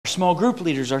small group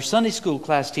leaders, our Sunday school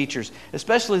class teachers,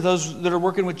 especially those that are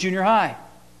working with junior high.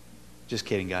 Just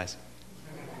kidding, guys.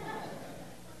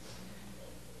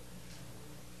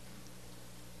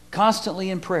 Constantly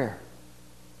in prayer.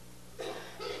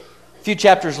 A few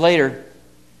chapters later,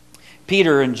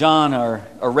 Peter and John are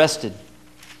arrested.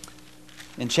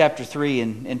 In chapter 3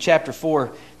 and in chapter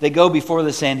 4, they go before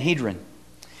the Sanhedrin.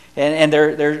 And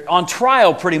they're on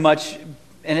trial pretty much.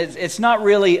 And it's not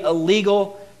really a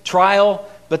legal trial,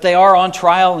 but they are on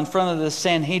trial in front of the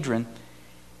Sanhedrin.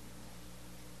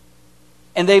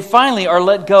 And they finally are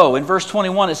let go. In verse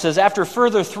 21 it says, after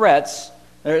further threats,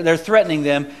 they're threatening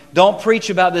them, don't preach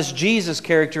about this Jesus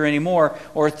character anymore,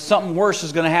 or something worse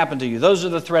is going to happen to you. Those are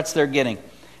the threats they're getting.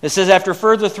 It says, after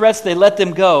further threats, they let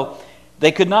them go.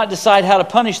 They could not decide how to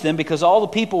punish them because all the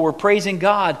people were praising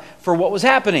God for what was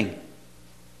happening.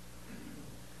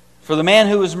 For the man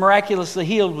who was miraculously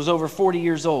healed was over 40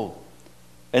 years old.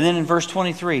 And then in verse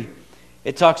 23,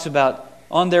 it talks about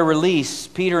on their release,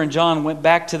 Peter and John went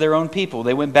back to their own people.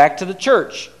 They went back to the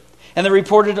church. And they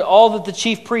reported all that the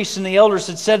chief priests and the elders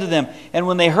had said to them. And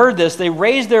when they heard this, they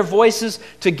raised their voices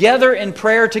together in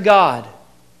prayer to God.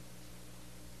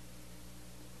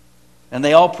 And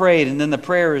they all prayed, and then the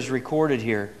prayer is recorded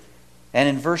here. And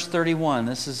in verse 31,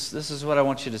 this is what I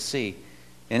want you to see.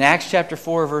 In Acts chapter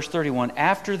 4, verse 31,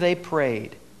 after they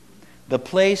prayed, the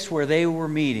place where they were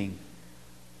meeting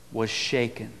was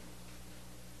shaken.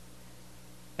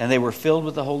 And they were filled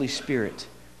with the Holy Spirit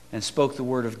and spoke the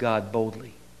word of God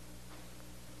boldly.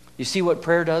 You see what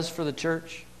prayer does for the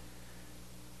church?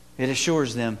 It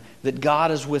assures them that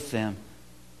God is with them.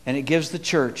 And it gives the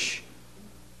church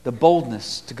the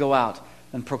boldness to go out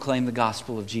and proclaim the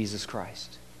gospel of Jesus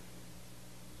Christ.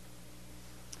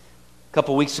 A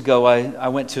couple weeks ago, I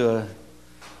went to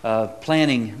a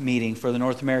planning meeting for the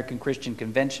North American Christian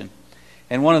Convention.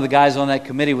 And one of the guys on that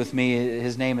committee with me,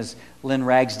 his name is Lynn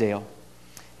Ragsdale.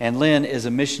 And Lynn is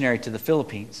a missionary to the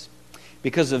Philippines.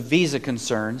 Because of visa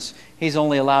concerns, he's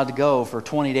only allowed to go for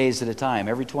 20 days at a time.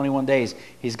 Every 21 days,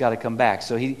 he's got to come back.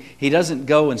 So he doesn't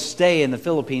go and stay in the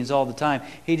Philippines all the time.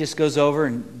 He just goes over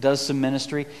and does some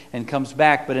ministry and comes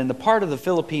back. But in the part of the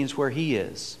Philippines where he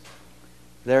is,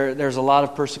 there's a lot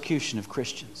of persecution of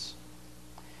Christians.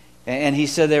 And he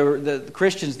said the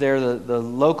Christians there, the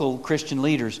local Christian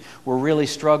leaders, were really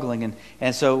struggling.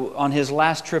 And so on his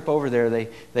last trip over there,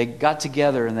 they got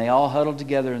together and they all huddled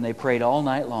together and they prayed all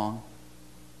night long.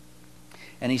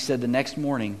 And he said the next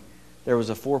morning there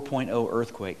was a 4.0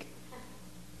 earthquake.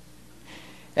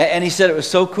 And he said it was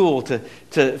so cool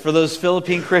for those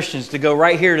Philippine Christians to go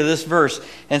right here to this verse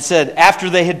and said after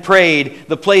they had prayed,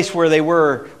 the place where they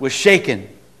were was shaken.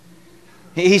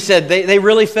 He said they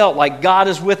really felt like God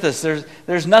is with us.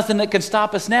 There's nothing that can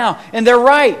stop us now. And they're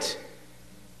right.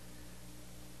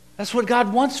 That's what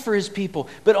God wants for His people.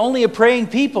 But only a praying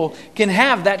people can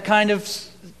have that kind of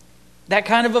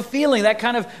a feeling, that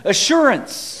kind of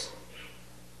assurance.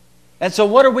 And so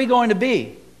what are we going to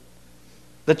be?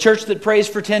 The church that prays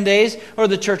for 10 days or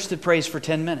the church that prays for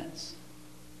 10 minutes?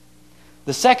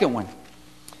 The second one,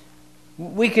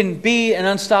 we can be an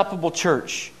unstoppable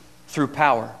church through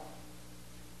power.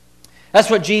 That's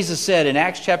what Jesus said in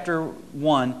Acts chapter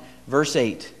 1, verse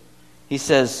 8. He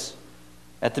says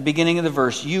at the beginning of the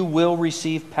verse, you will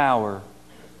receive power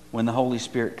when the Holy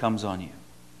Spirit comes on you.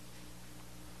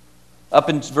 Up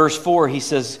in verse 4, he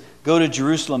says, go to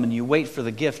Jerusalem and you wait for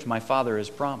the gift my Father has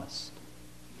promised.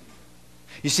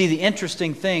 You see, the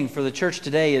interesting thing for the church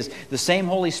today is the same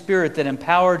Holy Spirit that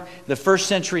empowered the first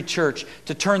century church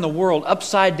to turn the world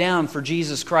upside down for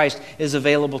Jesus Christ is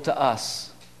available to us.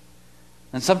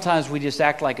 And sometimes we just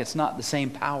act like it's not the same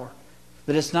power,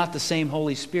 that it's not the same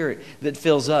Holy Spirit that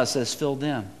fills us as filled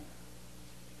them.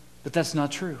 But that's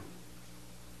not true.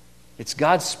 It's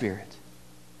God's Spirit.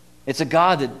 It's a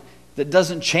God that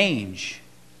doesn't change.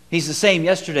 He's the same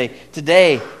yesterday,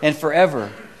 today, and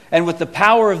forever. And with the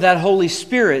power of that Holy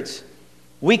Spirit,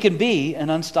 we can be an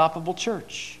unstoppable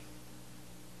church.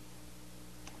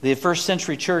 The first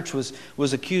century church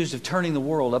was accused of turning the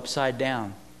world upside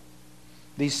down.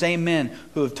 These same men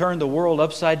who have turned the world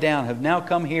upside down have now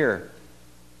come here.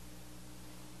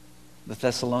 The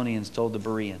Thessalonians told the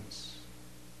Bereans.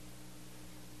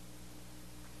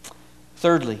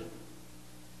 Thirdly,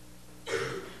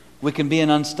 we can be an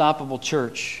unstoppable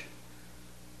church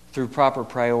through proper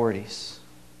priorities.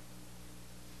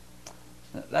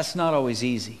 That's not always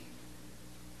easy.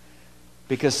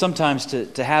 Because sometimes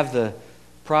to have the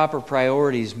proper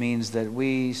priorities means that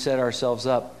we set ourselves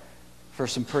up for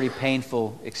some pretty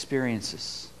painful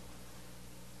experiences.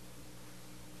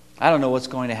 I don't know what's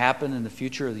going to happen in the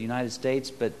future of the United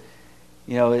States, but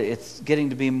it's getting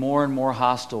to be more and more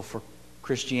hostile for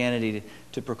Christianity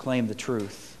to proclaim the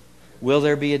truth. Will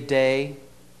there be a day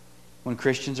when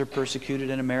Christians are persecuted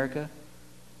in America?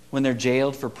 When they're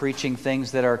jailed for preaching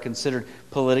things that are considered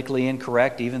politically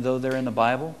incorrect, even though they're in the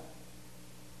Bible?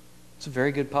 It's a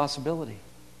very good possibility.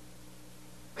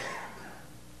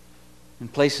 In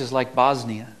places like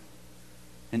Bosnia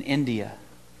and India,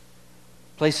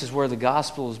 places where the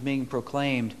gospel is being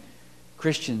proclaimed,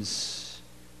 Christians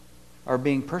are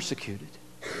being persecuted.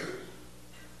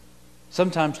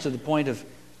 Sometimes to the point of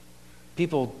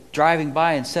people driving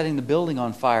by and setting the building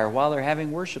on fire while they're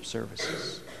having worship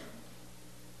services.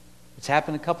 It's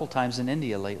happened a couple times in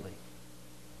India lately.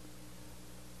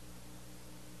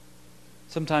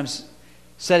 Sometimes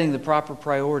setting the proper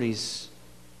priorities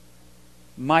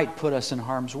might put us in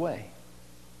harm's way.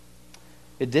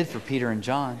 It did for Peter and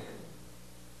John.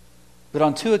 But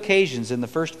on 2 occasions in the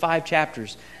first 5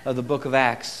 chapters of the book of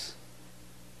Acts,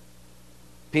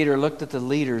 Peter looked at the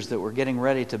leaders that were getting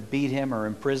ready to beat him or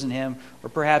imprison him or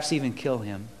perhaps even kill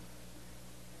him.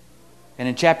 And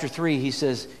in chapter 3, he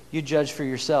says, you judge for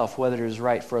yourself whether it is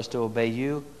right for us to obey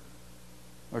you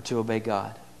or to obey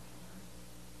God.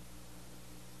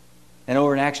 And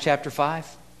over in Acts chapter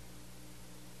 5,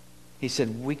 he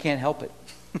said, we can't help it.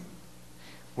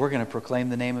 We're going to proclaim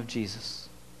the name of Jesus.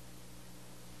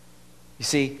 You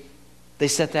see, they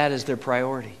set that as their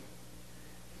priority,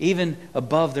 even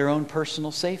above their own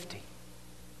personal safety.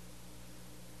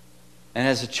 And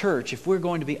as a church, if we're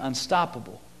going to be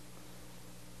unstoppable,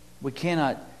 we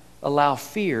cannot allow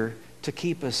fear to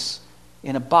keep us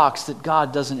in a box that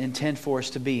God doesn't intend for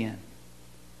us to be in.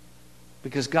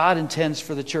 Because God intends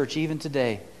for the church, even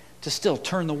today, to still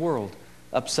turn the world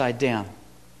upside down.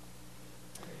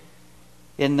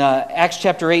 In Acts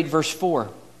chapter 8, verse 4,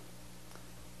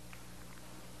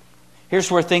 here's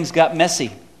where things got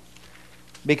messy.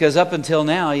 Because up until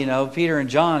now, Peter and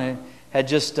John had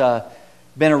just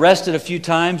been arrested a few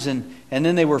times and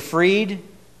then they were freed.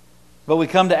 But we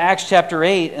come to Acts chapter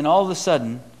 8, and all of a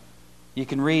sudden, you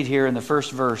can read here in the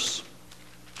first verse.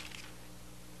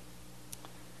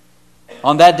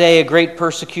 On that day, a great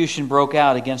persecution broke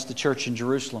out against the church in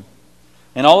Jerusalem.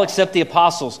 And all except the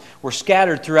apostles were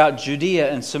scattered throughout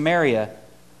Judea and Samaria,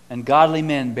 and godly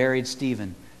men buried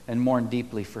Stephen and mourned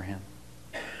deeply for him.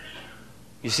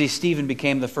 You see, Stephen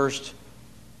became the first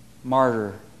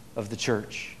martyr of the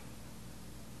church.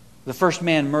 The first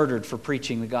man murdered for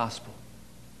preaching the gospel.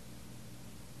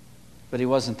 But he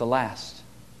wasn't the last.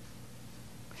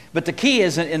 But the key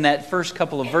isn't in that first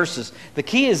couple of verses. The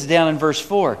key is down in verse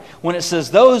 4, when it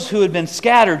says, those who had been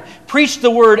scattered preached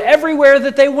the word everywhere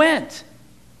that they went.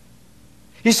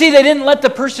 You see, they didn't let the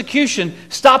persecution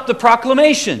stop the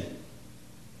proclamation,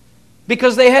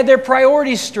 because they had their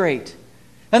priorities straight.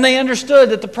 And they understood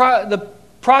that the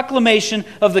proclamation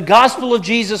of the gospel of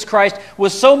Jesus Christ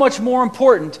was so much more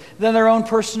important than their own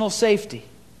personal safety.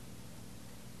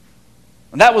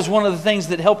 And that was one of the things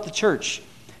that helped the church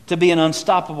to be an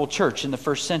unstoppable church in the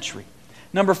first century.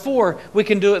 Number 4, we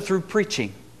can do it through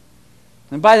preaching.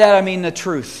 And by that I mean the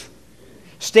truth.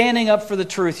 Standing up for the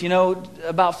truth.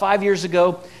 About 5 years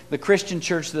ago, the Christian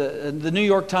church, the New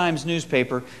York Times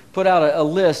newspaper, put out a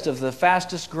list of the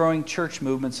fastest growing church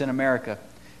movements in America.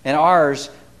 And ours,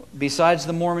 besides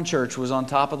the Mormon church, was on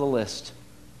top of the list.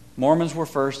 Mormons were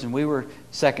first and we were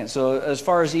second. So as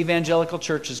far as evangelical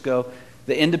churches go,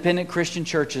 the independent Christian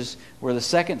churches were the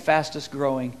second fastest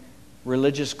growing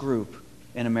religious group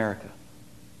in America.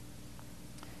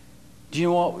 Do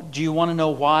you want to know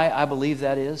why I believe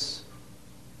that is?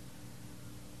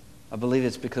 I believe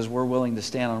it's because we're willing to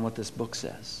stand on what this book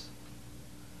says.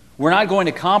 We're not going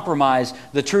to compromise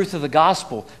the truth of the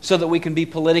gospel so that we can be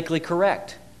politically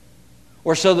correct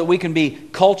or so that we can be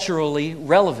culturally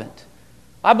relevant.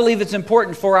 I believe it's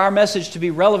important for our message to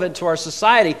be relevant to our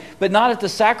society, but not at the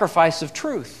sacrifice of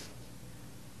truth.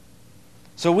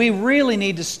 So we really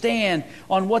need to stand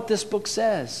on what this book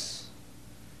says.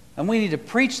 And we need to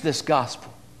preach this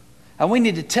gospel. And we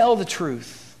need to tell the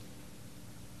truth.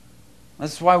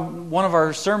 That's why one of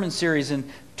our sermon series in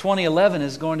 2011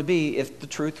 is going to be If the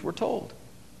Truth Were Told.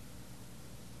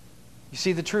 You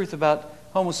see, the truth about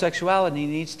homosexuality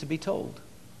needs to be told.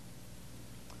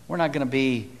 We're not going to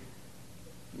be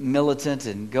militant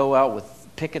and go out with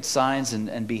picket signs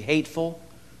and be hateful,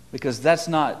 because that's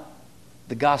not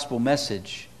the gospel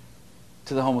message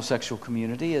to the homosexual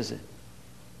community, is it?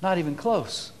 Not even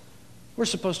close. We're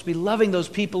supposed to be loving those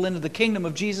people into the kingdom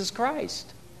of Jesus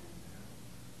Christ.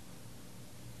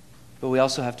 But we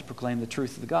also have to proclaim the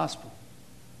truth of the gospel.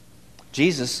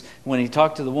 Jesus, when he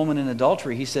talked to the woman in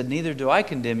adultery, he said, "Neither do I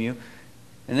condemn you."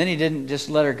 And then he didn't just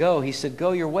let her go. He said,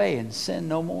 "Go your way and sin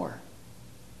no more."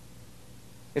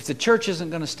 If the church isn't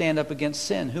going to stand up against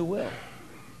sin, who will?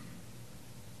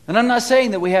 And I'm not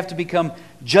saying that we have to become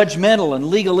judgmental and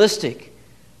legalistic,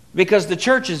 because the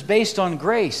church is based on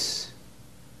grace.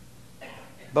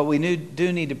 But we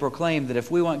do need to proclaim that if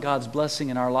we want God's blessing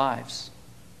in our lives,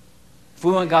 if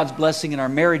we want God's blessing in our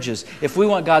marriages, if we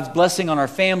want God's blessing on our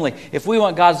family, if we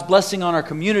want God's blessing on our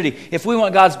community, if we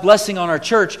want God's blessing on our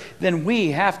church, then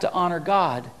we have to honor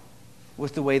God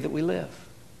with the way that we live.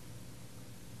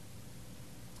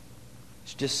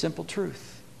 It's just simple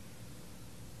truth.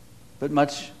 But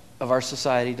much of our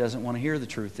society doesn't want to hear the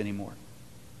truth anymore.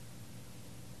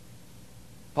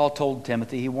 Paul told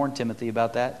Timothy, he warned Timothy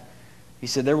about that. He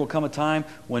said, there will come a time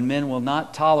when men will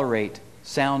not tolerate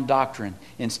sound doctrine.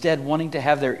 Instead, wanting to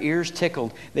have their ears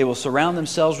tickled, they will surround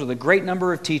themselves with a great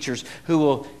number of teachers who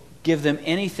will give them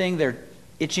anything their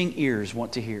itching ears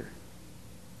want to hear.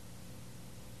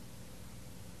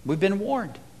 We've been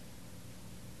warned.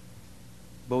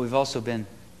 But we've also been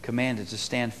commanded to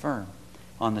stand firm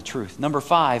on the truth. Number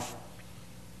 5,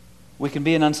 we can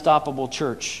be an unstoppable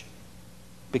church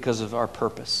because of our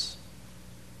purpose.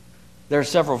 There are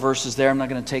several verses there. I'm not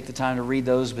going to take the time to read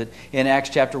those, but in Acts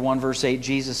chapter 1, verse 8,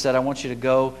 Jesus said, I want you to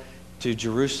go to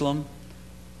Jerusalem,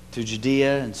 to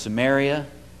Judea and Samaria,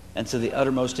 and to the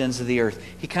uttermost ends of the earth.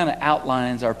 He kind of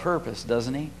outlines our purpose,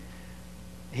 doesn't he?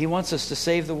 He wants us to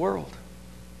save the world.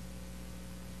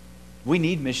 We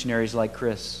need missionaries like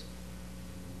Chris,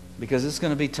 because it's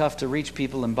going to be tough to reach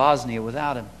people in Bosnia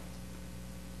without him.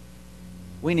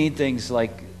 We need things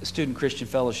like Student Christian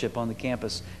Fellowship on the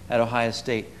campus at Ohio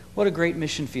State. What a great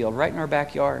mission field right in our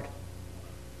backyard.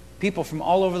 People from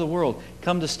all over the world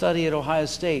come to study at Ohio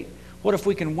State. What if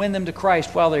we can win them to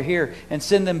Christ while they're here and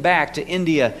send them back to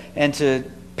India and to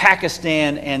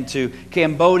Pakistan and to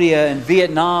Cambodia and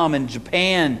Vietnam and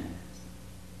Japan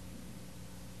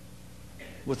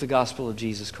with the gospel of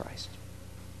Jesus Christ?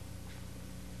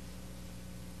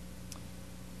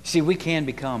 See, we can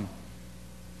become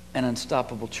an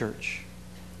unstoppable church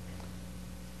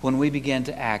when we begin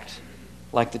to act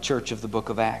like the church of the book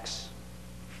of Acts.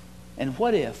 And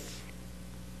what if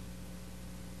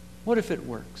it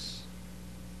works?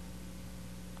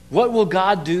 What will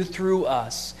God do through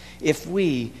us if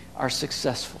we are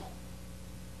successful?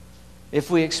 If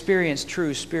we experience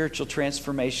true spiritual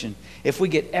transformation, if we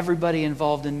get everybody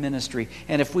involved in ministry,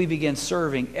 and if we begin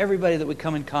serving everybody that we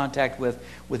come in contact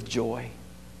with joy?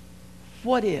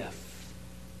 What if?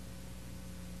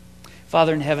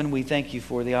 Father in heaven, we thank you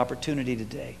for the opportunity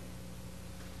today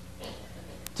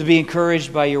to be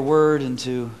encouraged by your word and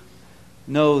to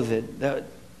know that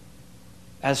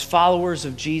as followers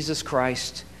of Jesus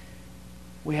Christ,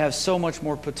 we have so much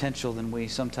more potential than we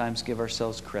sometimes give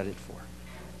ourselves credit for.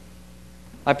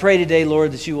 I pray today,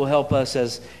 Lord, that you will help us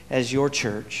as your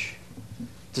church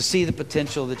to see the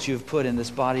potential that you have put in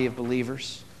this body of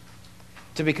believers,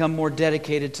 to become more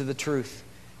dedicated to the truth,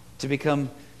 to become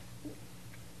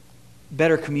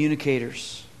better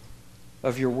communicators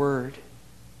of your word,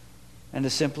 and to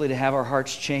simply to have our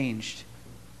hearts changed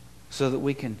so that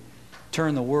we can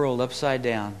turn the world upside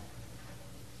down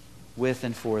with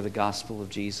and for the gospel of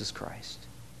Jesus Christ,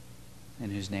 in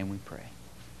whose name we pray.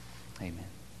 Amen.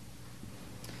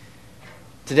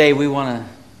 Today we want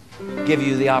to give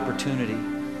you the opportunity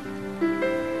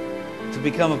to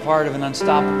become a part of an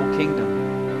unstoppable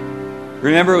kingdom.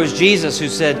 Remember, it was Jesus who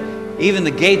said, even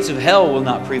the gates of hell will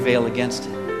not prevail against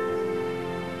it.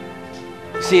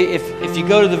 See, if you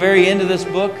go to the very end of this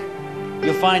book,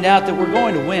 you'll find out that we're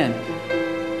going to win.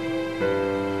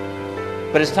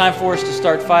 But it's time for us to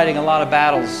start fighting a lot of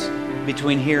battles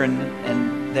between here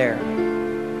and there.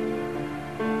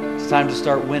 It's time to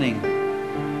start winning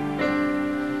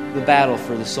the battle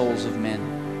for the souls of men.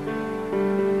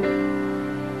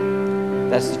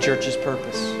 That's the church's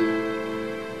purpose.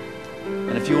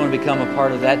 And if you want to become a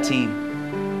part of that team,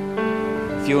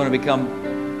 if you want to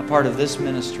become a part of this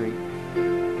ministry,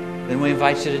 then we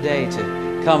invite you today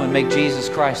to come and make Jesus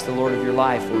Christ the Lord of your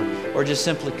life, or just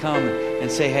simply come and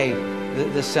say, hey,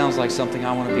 this sounds like something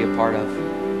I want to be a part of.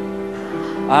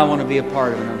 I want to be a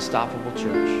part of an unstoppable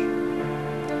church.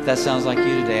 If that sounds like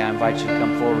you today, I invite you to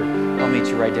come forward. I'll meet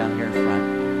you right down here in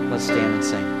front. Let's stand and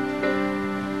sing.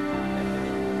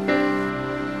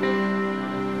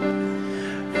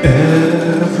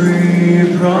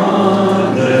 Every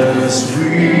promise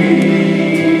we